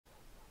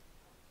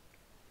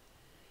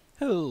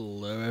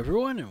Hello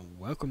everyone and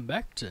welcome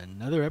back to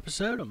another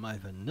episode of my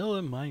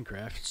vanilla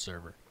Minecraft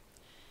server.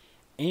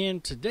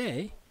 And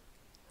today,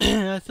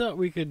 I thought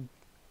we could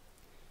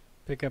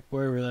pick up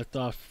where we left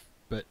off,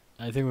 but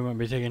I think we might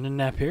be taking a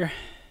nap here.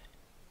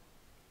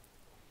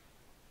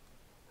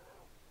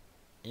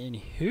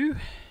 Anywho,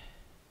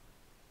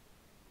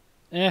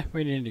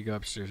 we need to go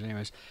upstairs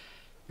anyways,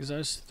 because I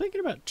was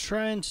thinking about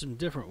trying some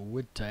different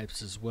wood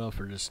types as well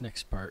for this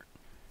next part.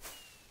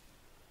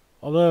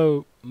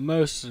 Although,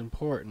 most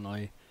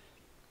importantly,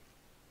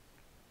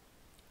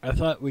 I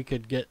thought we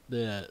could get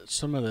get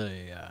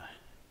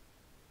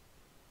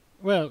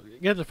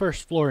the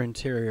first floor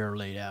interior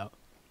laid out.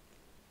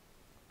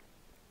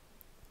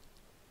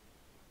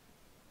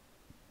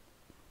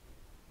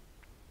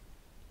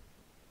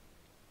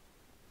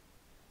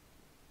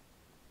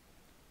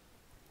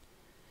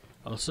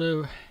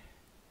 Also,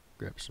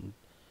 grab some.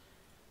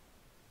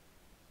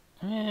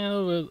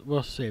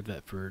 We'll save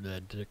that for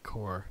the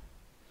decor.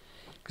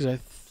 Because I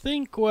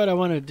think what I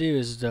want to do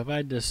is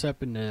divide this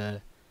up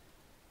into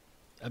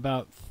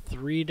about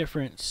 3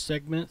 different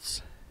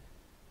segments.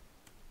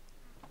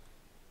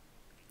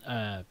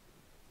 I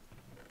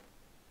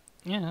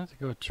have to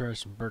go try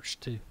some birch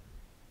too.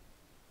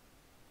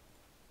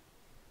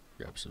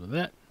 Grab some of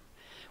that.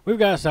 We've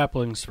got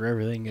saplings for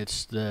everything.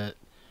 It's the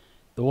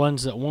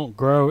ones that won't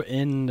grow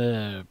in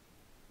the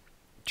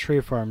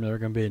tree farm that are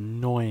going to be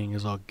annoying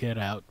as I'll get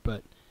out,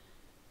 but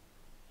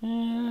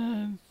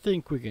I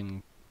think we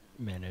can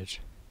manage.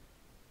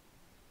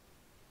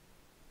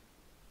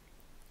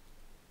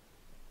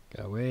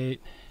 Gotta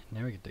wait.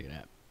 Now we can take a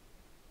nap.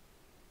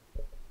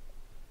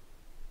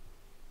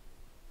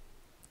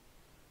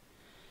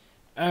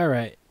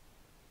 Alright.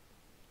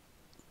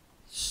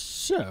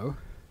 So,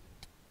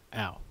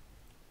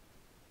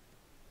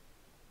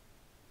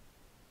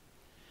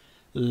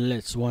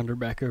 let's wander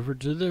back over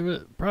to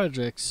the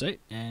project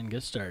site and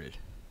get started.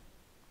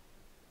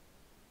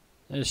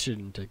 This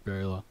shouldn't take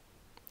very long.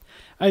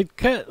 I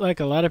cut like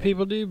a lot of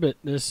people do, but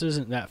this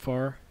isn't that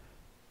far.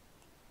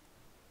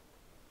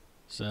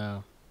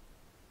 So.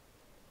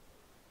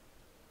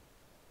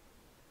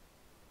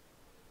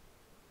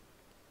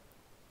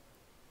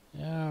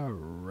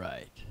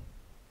 Alright.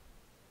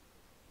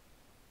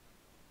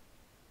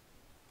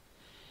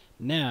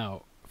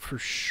 Now, for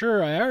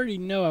sure, I already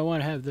know I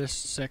want to have this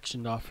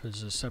sectioned off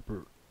as a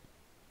separate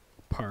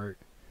part.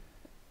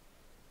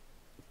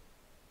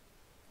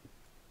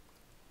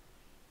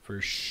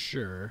 For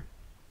sure.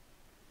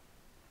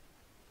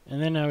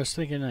 And then I was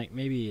thinking like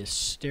maybe a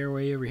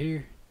stairway over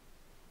here.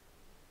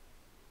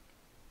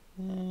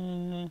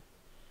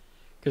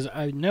 Because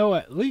I know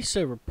at least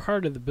over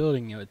part of the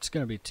building, it's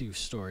going to be 2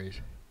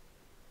 stories.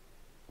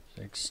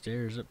 So like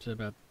stairs up to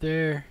about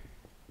there.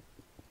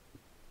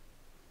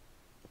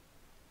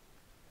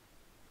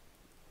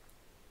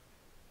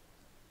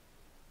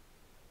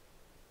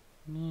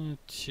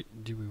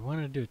 Do we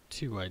want to do a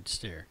 2 wide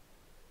stair?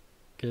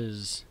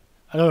 Because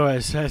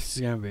otherwise that's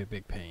going to be a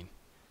big pain.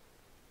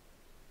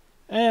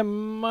 It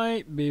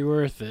might be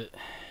worth it.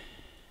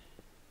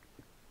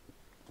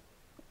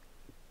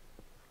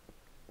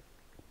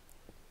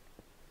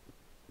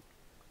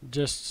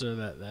 Just so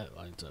that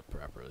lines up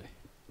properly.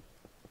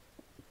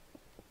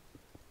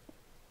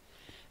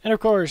 And of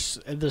course,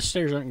 the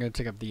stairs aren't going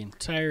to take up the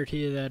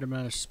entirety of that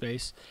amount of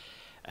space.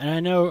 And I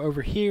know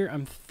over here,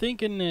 I'm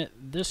thinking that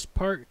this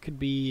part could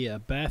be a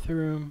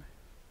bathroom.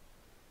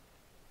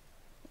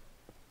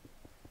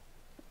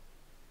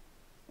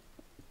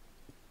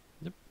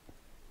 Yep.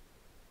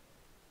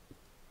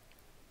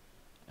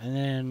 And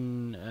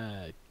then,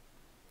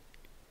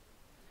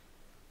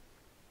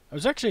 I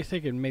was actually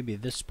thinking maybe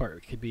this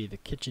part could be the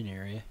kitchen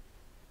area.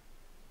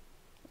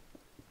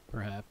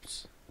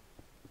 Perhaps.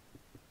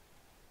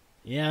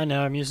 Yeah, I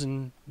know, I'm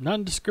using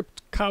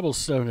nondescript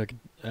cobblestone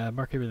to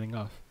mark everything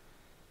off.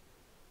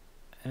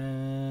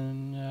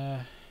 And,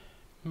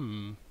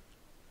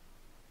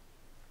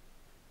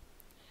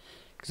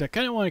 because I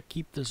kind of want to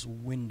keep this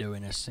window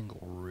in a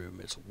single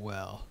room as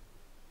well.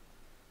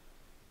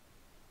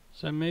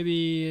 So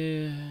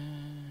maybe,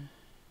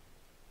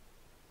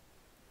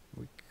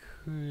 we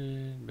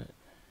could, but,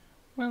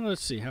 well,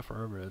 let's see, how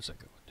far over does that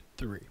go?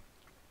 3.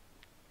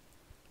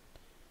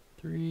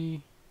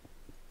 3.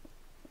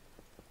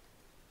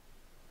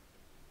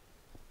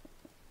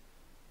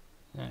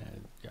 Got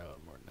a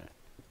little more than that.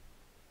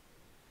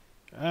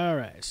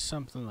 Alright,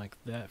 something like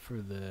that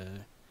for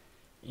the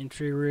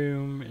entry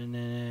room, and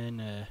then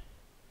a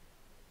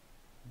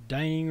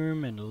dining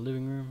room and a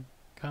living room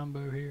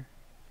combo here.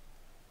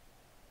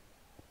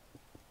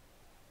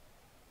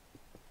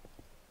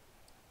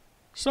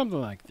 Something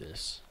like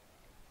this.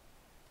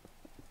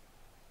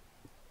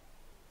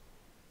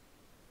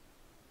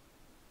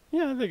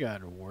 Yeah, I think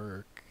that'd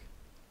work.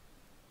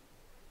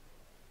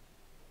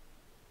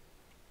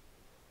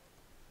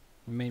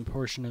 The main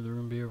portion of the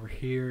room be over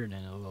here, and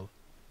then a little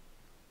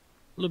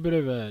bit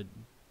of a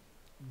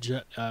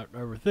jut out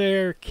over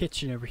there.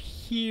 Kitchen over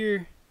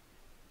here.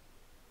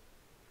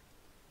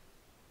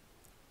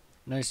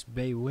 Nice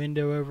bay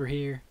window over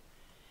here.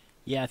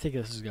 Yeah, I think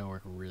this is going to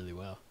work really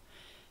well.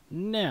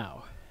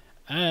 Now,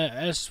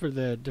 as for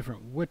the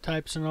different wood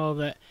types and all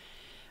that,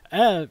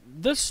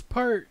 this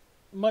part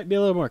might be a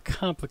little more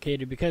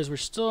complicated because we're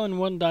still in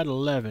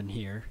 1.11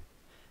 here.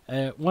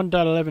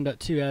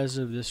 1.11.2 as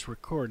of this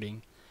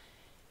recording.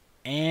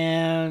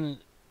 And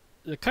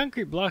the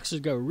concrete blocks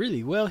would go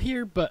really well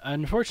here, but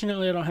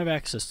unfortunately I don't have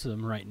access to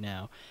them right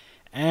now.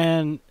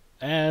 And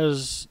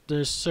as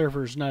this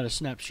server's not a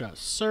snapshot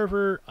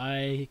server,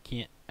 I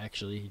can't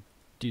actually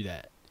do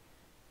that,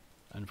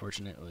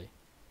 unfortunately.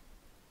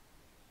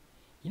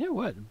 You know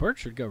what?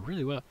 Birch would go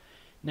really well.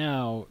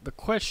 Now, the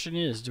question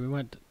is, do we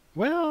want...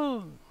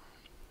 well,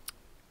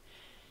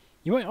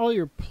 you want all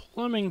your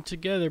plumbing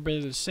together, but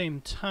at the same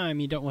time,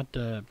 you don't want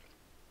the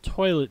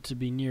toilet to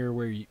be near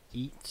where you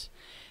eat.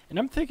 And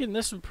I'm thinking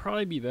this would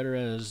probably be better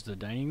as the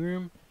dining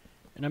room.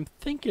 And I'm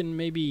thinking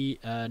maybe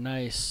a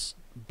nice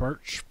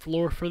birch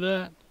floor for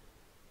that.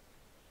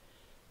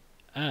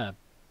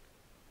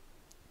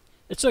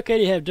 It's okay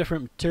to have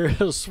different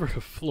materials for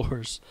the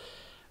floors,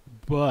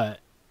 but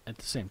at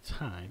the same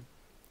time,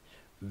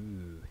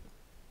 ooh,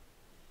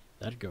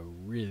 that'd go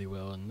really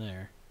well in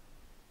there.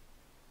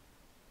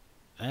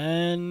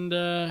 And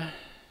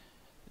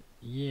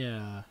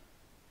yeah.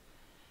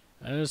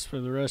 As for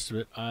the rest of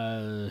it,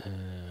 I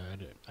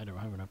don't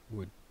have enough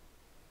wood.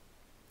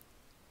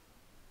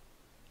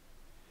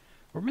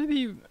 Or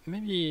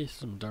maybe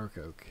some dark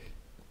oak.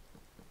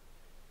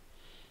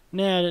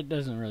 Nah, that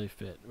doesn't really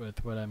fit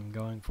with what I'm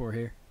going for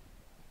here.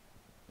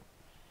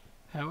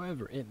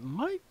 However, it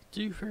might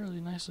do fairly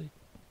nicely.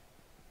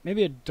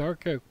 Maybe a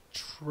dark oak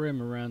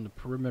trim around the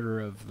perimeter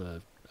of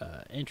the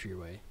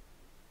entryway.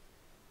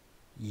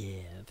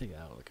 Yeah, I think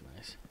that'll look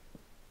nice.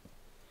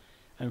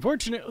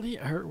 Unfortunately,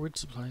 our wood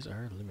supplies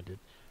are limited.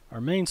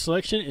 Our main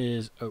selection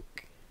is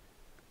oak.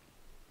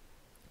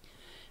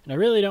 And I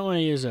really don't want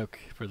to use oak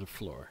for the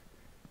floor.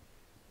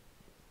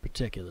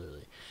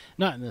 Particularly.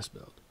 Not in this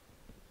build.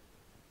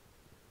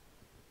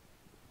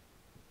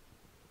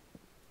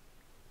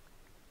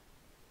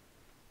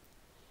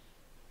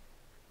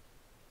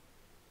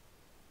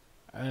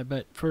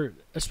 But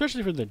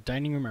especially for the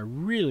dining room, I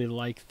really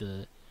like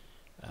the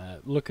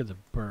look of the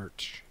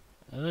birch.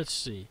 Let's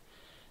see.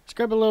 Let's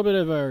grab a little bit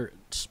of our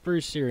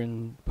spruce here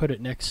and put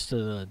it next to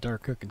the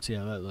dark oak and see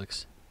how that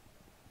looks.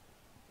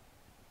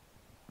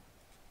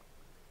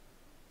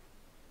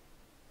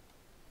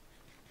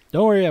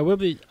 Don't worry, I will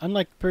be,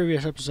 unlike the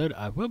previous episode,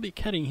 I will be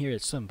cutting here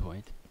at some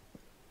point.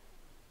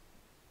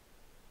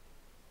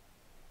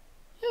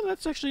 Yeah,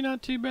 that's actually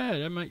not too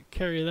bad. I might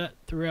carry that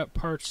throughout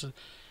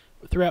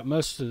throughout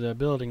most of the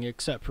building,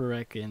 except for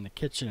like in the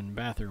kitchen and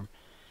bathroom.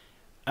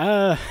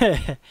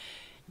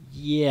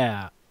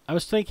 Yeah. I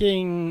was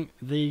thinking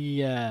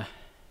the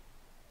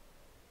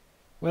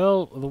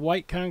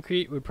white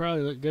concrete would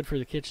probably look good for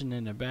the kitchen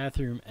and the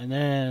bathroom, and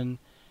then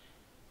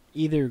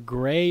either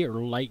gray or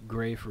light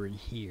gray for in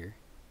here.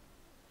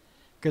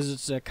 Because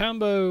it's a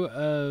combo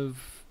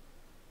of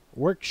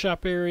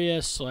workshop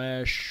area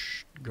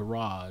 /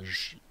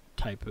 garage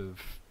type of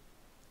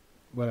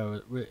what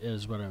I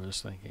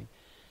was thinking.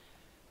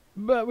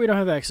 But we don't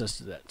have access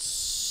to that.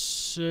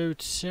 So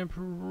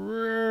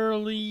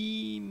temporarily,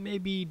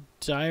 maybe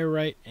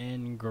diorite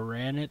and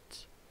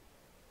granite.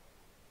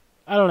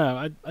 I don't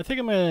know. I think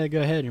I'm going to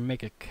go ahead and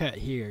make a cut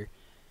here.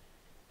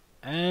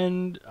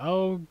 And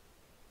I'll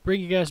bring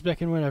you guys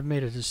back in when I've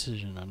made a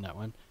decision on that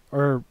one.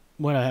 Or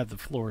when I have the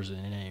floors in,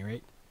 at any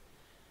rate.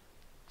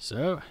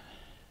 So,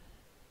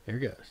 here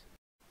goes.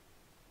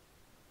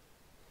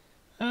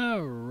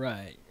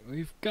 Alright.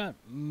 We've got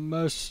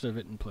most of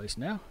it in place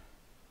now.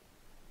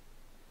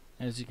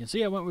 As you can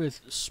see, I went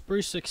with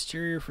spruce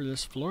exterior for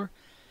this floor.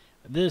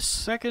 This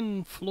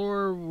second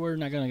floor we're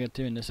not going to get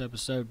to in this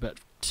episode, but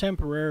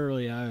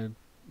temporarily I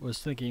was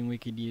thinking we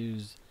could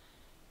use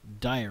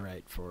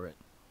diorite for it.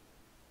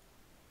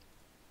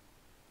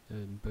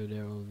 And put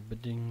all the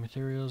bedding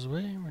materials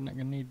away. We're not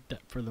going to need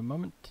that for the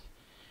moment.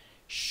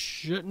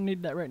 Shouldn't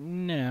need that right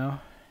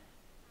now.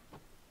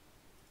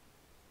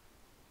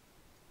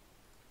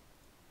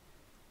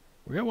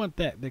 We're going to want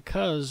that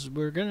because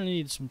we're going to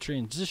need some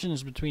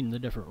transitions between the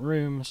different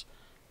rooms.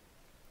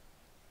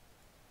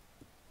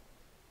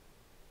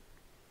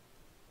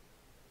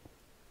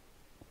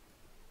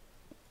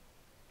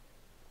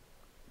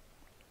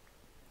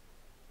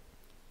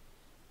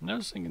 And I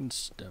was thinking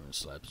stone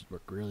slabs would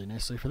work really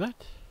nicely for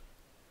that.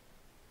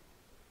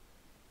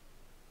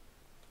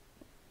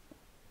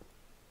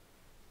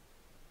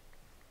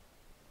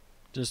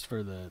 Just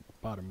for the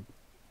bottom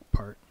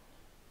part.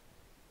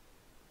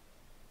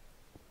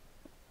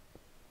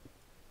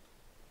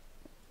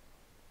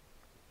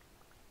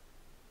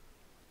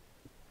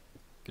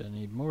 Gonna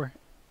need more,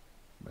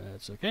 but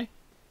that's okay.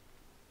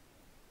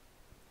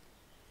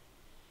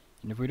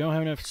 And if we don't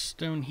have enough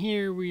stone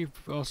here, we've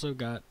also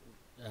got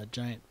a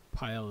giant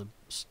pile of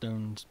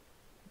stones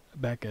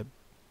backup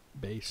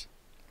base.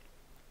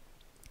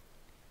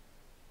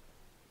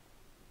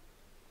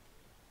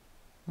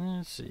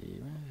 Let's see,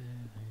 1,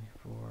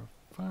 2, 3, 4,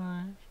 5.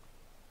 1,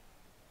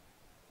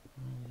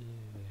 2,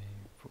 3,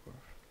 4,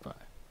 5.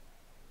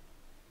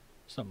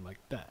 Something like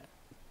that.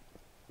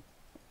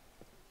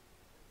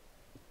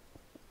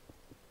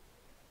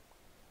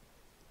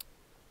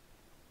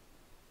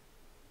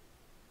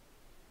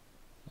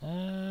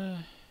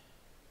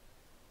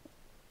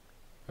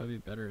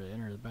 better to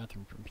enter the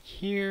bathroom from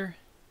here.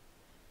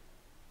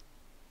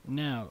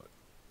 Now,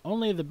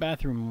 only the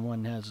bathroom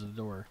one has a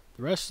door.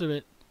 The rest of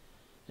it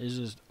is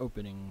just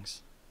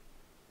openings.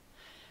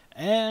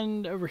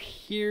 And over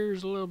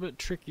here's a little bit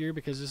trickier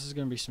because this is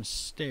going to be some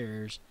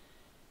stairs.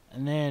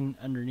 And then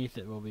underneath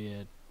it will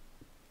be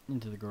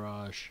into the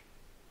garage.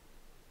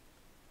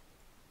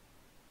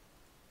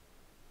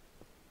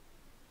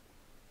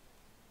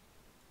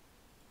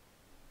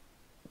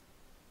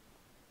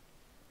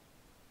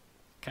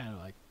 Kind of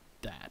like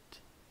that.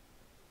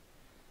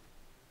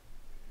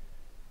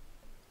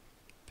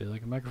 Feel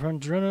like the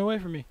microphone's running away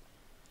from me.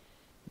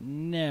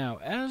 Now,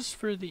 as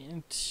for the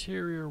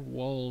interior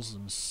walls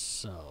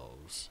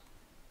themselves,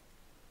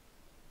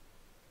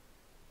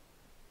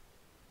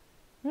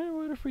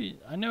 what if we?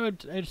 I know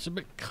it's a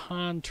bit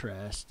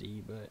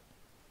contrasty, but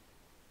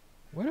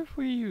what if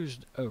we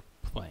used oak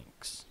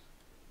planks?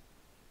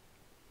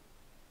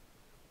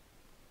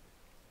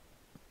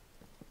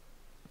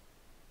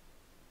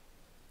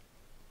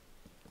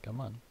 Come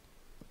on.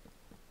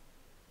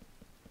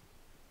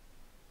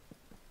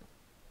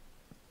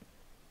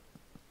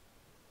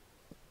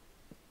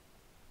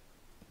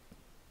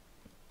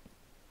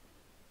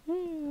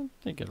 I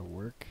think it'll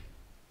work.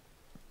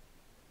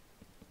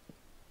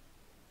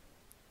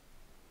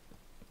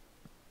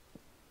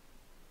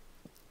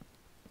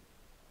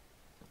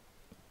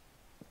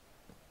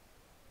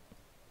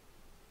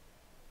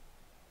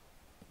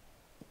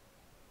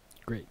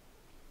 Great.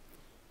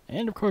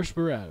 And of course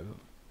we're out of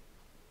them.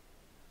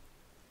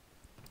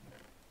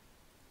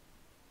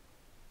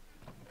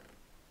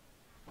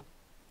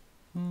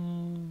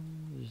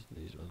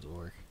 These ones will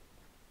work.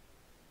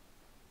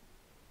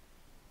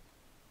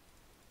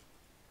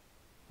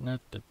 Not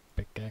the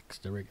pickaxe,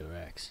 the regular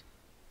axe.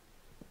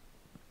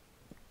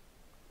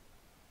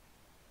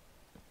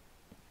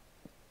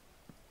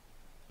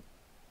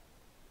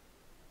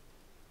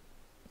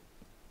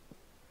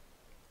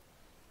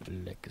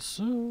 Like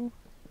so.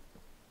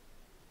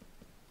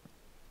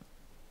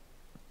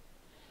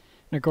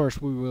 And of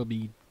course we will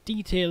be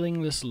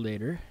detailing this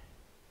later.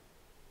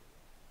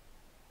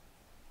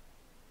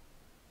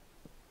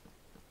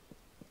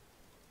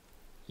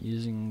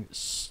 Using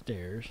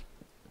stairs.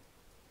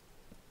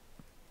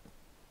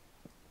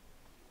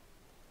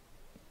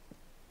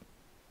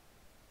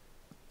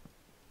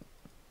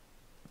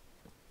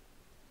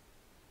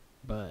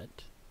 But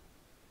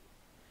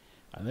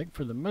I think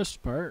for the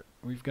most part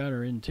we've got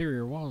our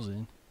interior walls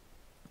in.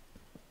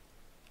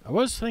 I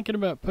was thinking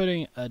about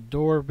putting a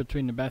door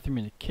between the bathroom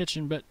and the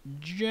kitchen, but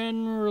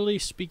generally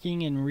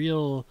speaking in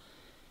real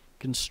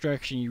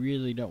construction you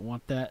really don't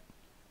want that.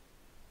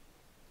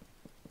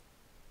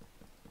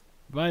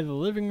 By the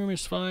living room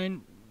is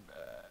fine,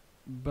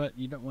 but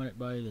you don't want it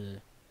by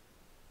the...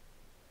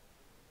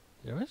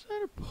 Was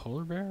that a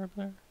polar bear up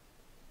there?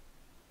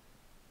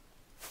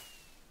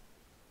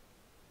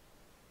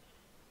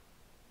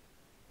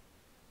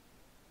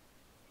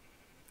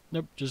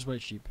 Nope, just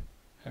white sheep.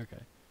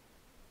 Okay.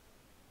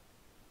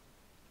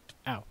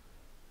 Ow.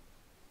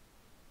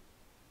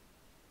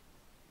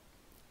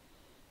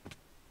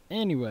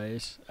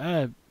 Anyways,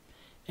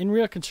 in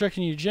real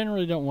construction you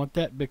generally don't want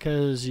that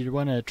because you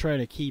want to try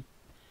to keep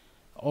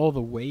all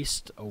the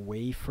waste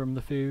away from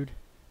the food.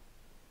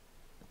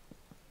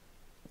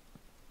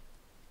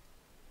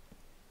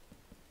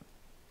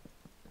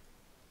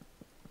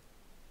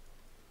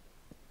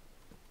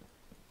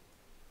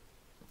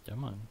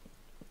 Come on.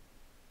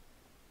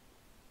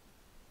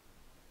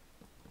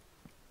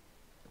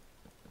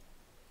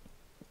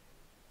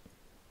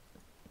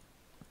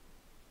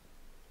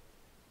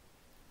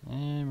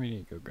 And we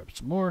need to go grab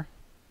some more.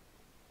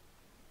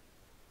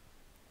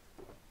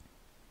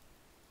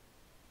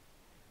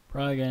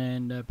 Probably gonna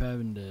end up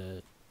having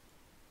to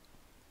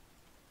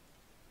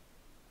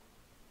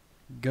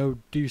go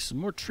do some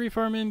more tree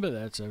farming, but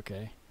that's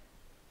okay.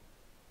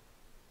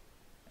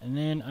 And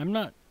then I'm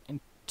not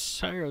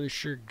entirely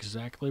sure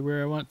exactly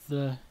where I want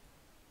the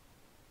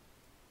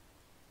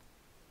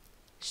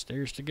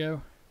stairs to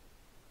go.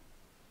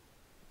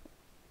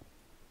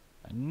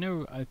 I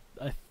know I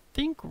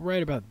think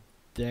right about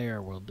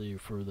there will do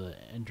for the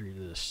entry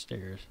to the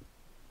stairs.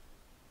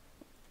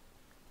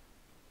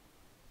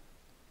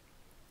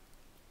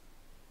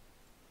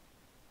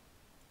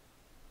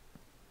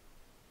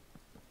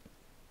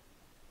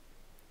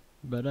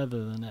 But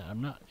other than that,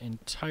 I'm not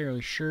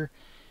entirely sure.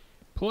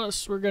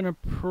 Plus, we're going to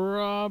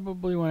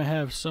probably want to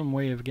have some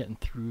way of getting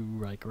through,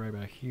 like, right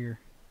back here.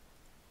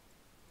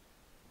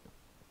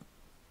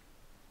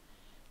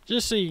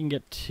 Just so you can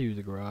get to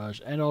the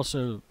garage. And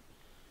also,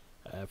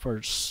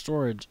 for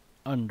storage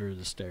under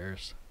the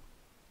stairs.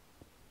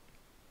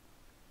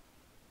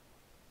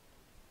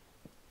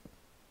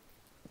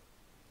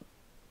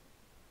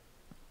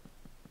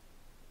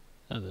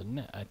 Other than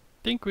that, I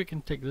think we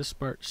can take this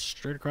part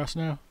straight across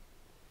now.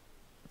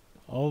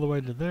 All the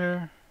way to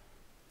there.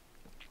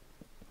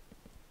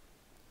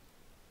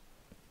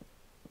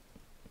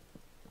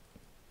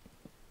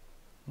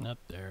 Not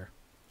there.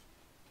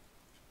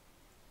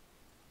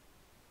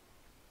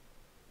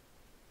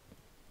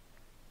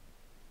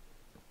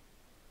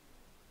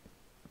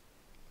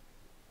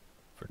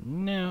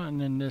 now,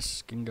 and then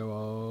this can go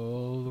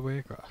all the way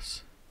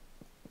across.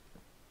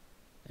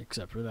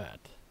 Except for that.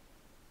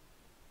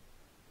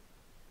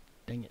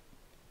 Dang it.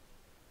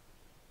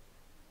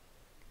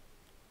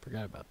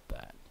 Forgot about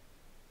that.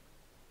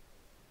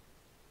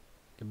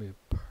 Could be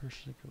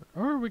partially covered.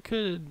 Or we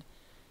could,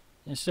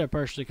 instead of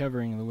partially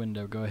covering the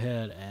window, go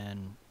ahead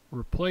and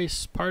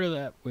replace part of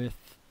that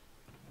with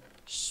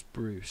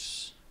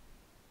spruce.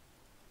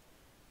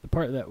 The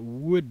part that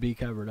would be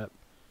covered up,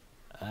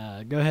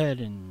 go ahead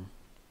and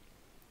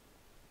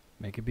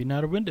make it be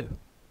not a window.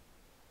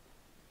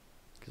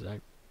 Because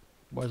I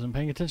wasn't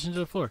paying attention to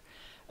the floor.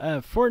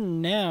 For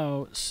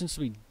now, since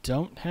we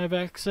don't have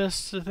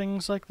access to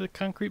things like the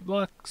concrete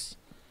blocks,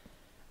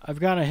 I've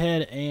gone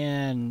ahead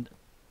and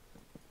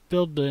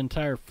filled the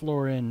entire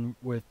floor in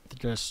with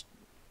just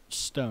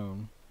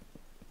stone.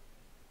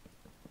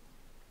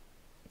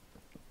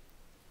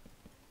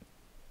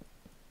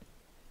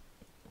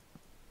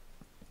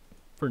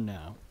 For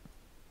now.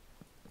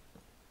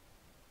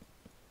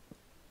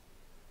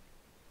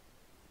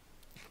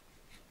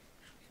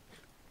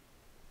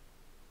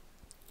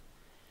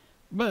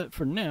 But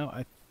for now,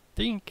 I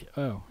think...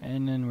 Oh,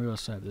 and then we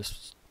also have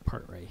this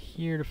part right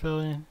here to fill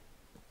in.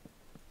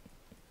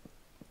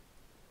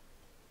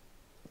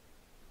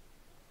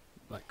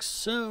 Like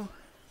so.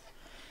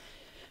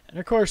 And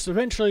of course,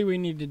 eventually we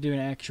need to do an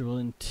actual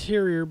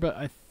interior, but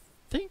I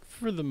think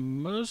for the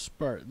most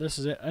part, this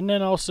is it. And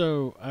then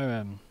also,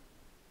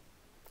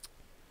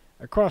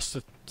 across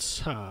the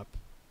top,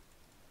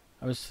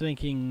 I was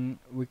thinking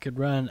we could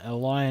run a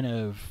line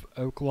of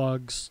oak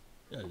logs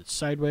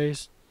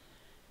sideways.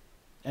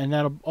 And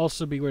that'll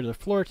also be where the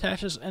floor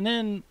attaches. And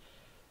then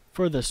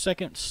for the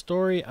second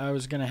story, I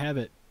was going to have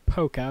it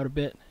poke out a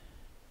bit.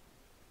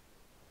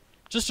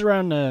 Just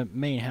around the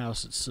main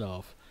house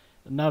itself.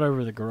 Not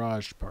over the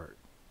garage part.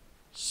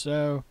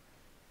 So,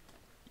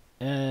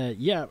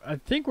 yeah, I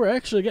think we're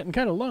actually getting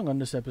kind of long on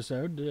this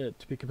episode,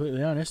 to be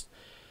completely honest.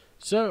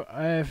 So,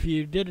 if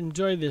you did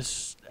enjoy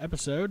this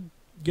episode,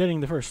 getting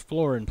the first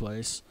floor in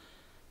place,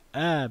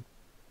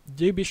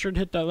 do be sure to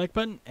hit that like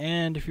button.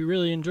 And if you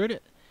really enjoyed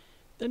it,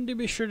 then do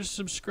be sure to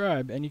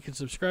subscribe. And you can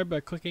subscribe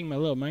by clicking my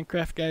little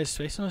Minecraft guy's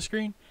face on the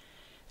screen.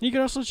 And you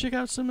can also check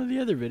out some of the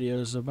other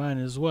videos of mine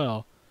as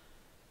well.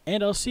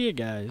 And I'll see you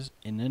guys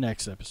in the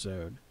next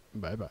episode.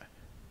 Bye-bye.